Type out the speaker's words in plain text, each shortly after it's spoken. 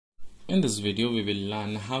In this video, we will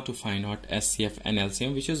learn how to find out HCF and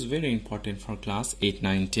LCM, which is very important for class 8,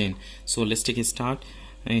 9, 10. So let's take a start.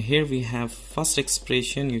 Here we have first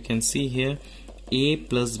expression. You can see here a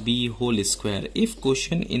plus b whole square. If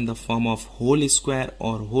question in the form of whole square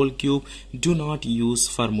or whole cube, do not use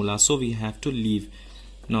formula. So we have to leave.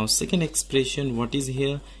 Now second expression, what is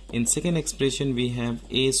here? In second expression we have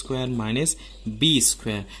a square minus b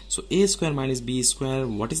square. So a square minus b square,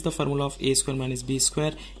 what is the formula of a square minus b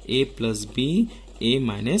square? A plus b, a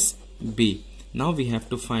minus b. Now we have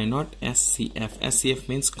to find out HCF. HCF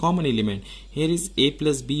means common element. Here is a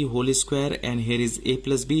plus b whole square and here is a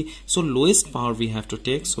plus b. So lowest power we have to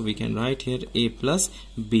take. So we can write here a plus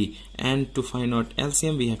b. And to find out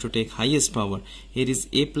LCM we have to take highest power. Here is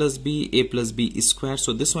a plus b square.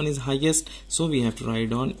 So this one is highest. So we have to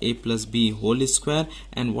write on a plus b whole square.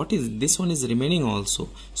 And what is this one is remaining also.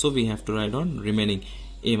 So we have to write on remaining.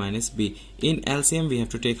 A minus b. In LCM we have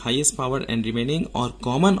to take highest power and remaining, or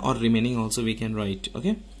common or remaining also we can write.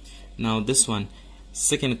 Okay, now this one,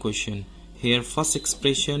 second question. Here first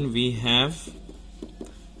expression we have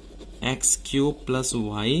x cube plus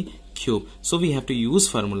y cube. So we have to use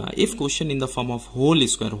formula. If question in the form of whole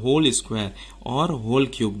square or whole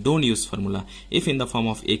cube, don't use formula. If in the form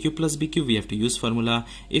of a cube plus b cube, we have to use formula.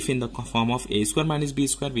 If in the form of a square minus b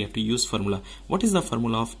square, we have to use formula. What is the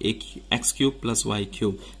formula of x cube plus y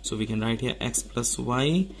cube? So we can write here x plus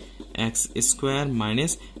y, x square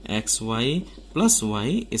minus xy plus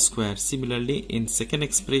y square. Similarly, in second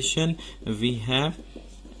expression we have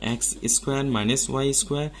x square minus y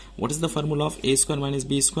square. What is the formula of a square minus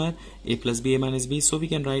b square? A plus b, a minus b. So we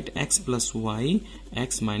can write x plus y,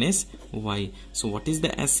 x minus y. So what is the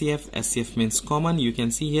HCF? HCF means common. You can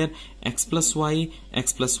see here x plus y,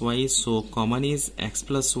 x plus y. So common is x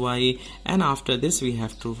plus y. And after this we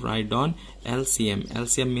have to write down LCM.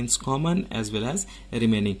 LCM means common as well as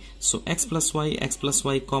remaining. So x plus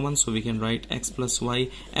y common. So we can write x plus y.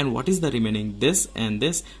 And what is the remaining? This and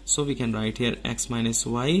this. So we can write here x minus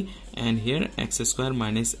y, and here x square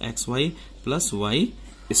minus xy plus y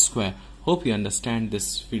square. Hope you understand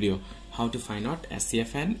this video, how to find out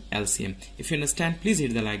HCF and LCM. If you understand, please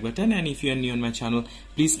hit the like button, and if you are new on my channel,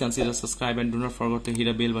 please consider subscribe and do not forget to hit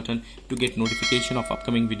the bell button to get notification of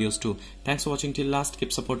upcoming videos too. Thanks for watching till last.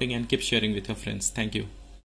 Keep supporting and keep sharing with your friends. Thank you.